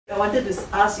I wanted to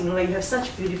ask, like you have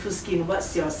such beautiful skin,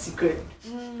 what's your secret?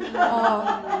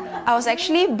 Oh, I was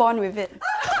actually born with it.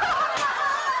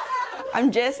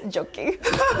 I'm just joking.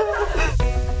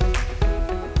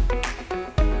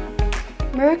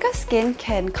 Miriqa Skin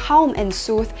can calm and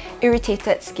soothe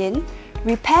irritated skin,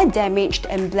 repair damaged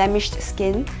and blemished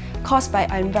skin caused by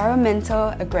environmental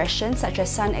aggression such as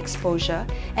sun exposure,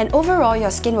 and overall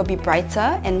your skin will be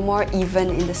brighter and more even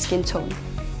in the skin tone.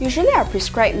 Usually I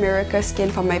prescribe Miriqa Skin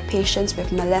for my patients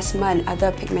with melasma and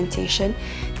other pigmentation.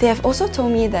 They have also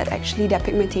told me that actually their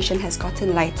pigmentation has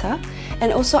gotten lighter,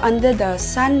 and also under the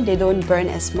sun they don't burn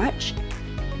as much.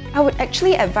 I would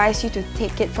actually advise you to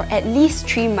take it for at least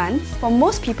 3 months for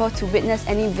most people to witness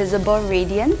any visible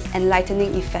radiance and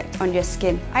lightening effect on your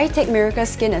skin. I take Miriqa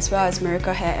Skin as well as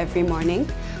Miriqa Hair every morning.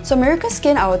 So Miriqa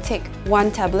Skin I will take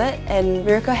 1 tablet, and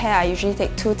Miriqa Hair I usually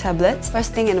take 2 tablets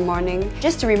first thing in the morning.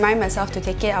 Just to remind myself to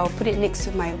take it, I will put it next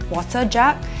to my water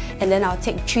jug, and then I'll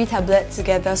take 3 tablets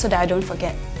together so that I don't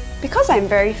forget. Because I'm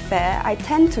very fair, I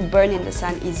tend to burn in the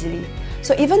sun easily.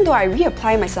 So even though I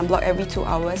reapply my sunblock every 2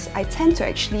 hours, I tend to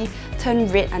actually turn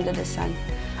red under the sun.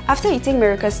 After eating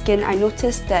Miriqa Skin, I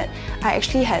noticed that I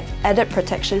actually had added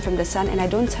protection from the sun and I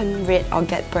don't turn red or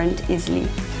get burnt easily.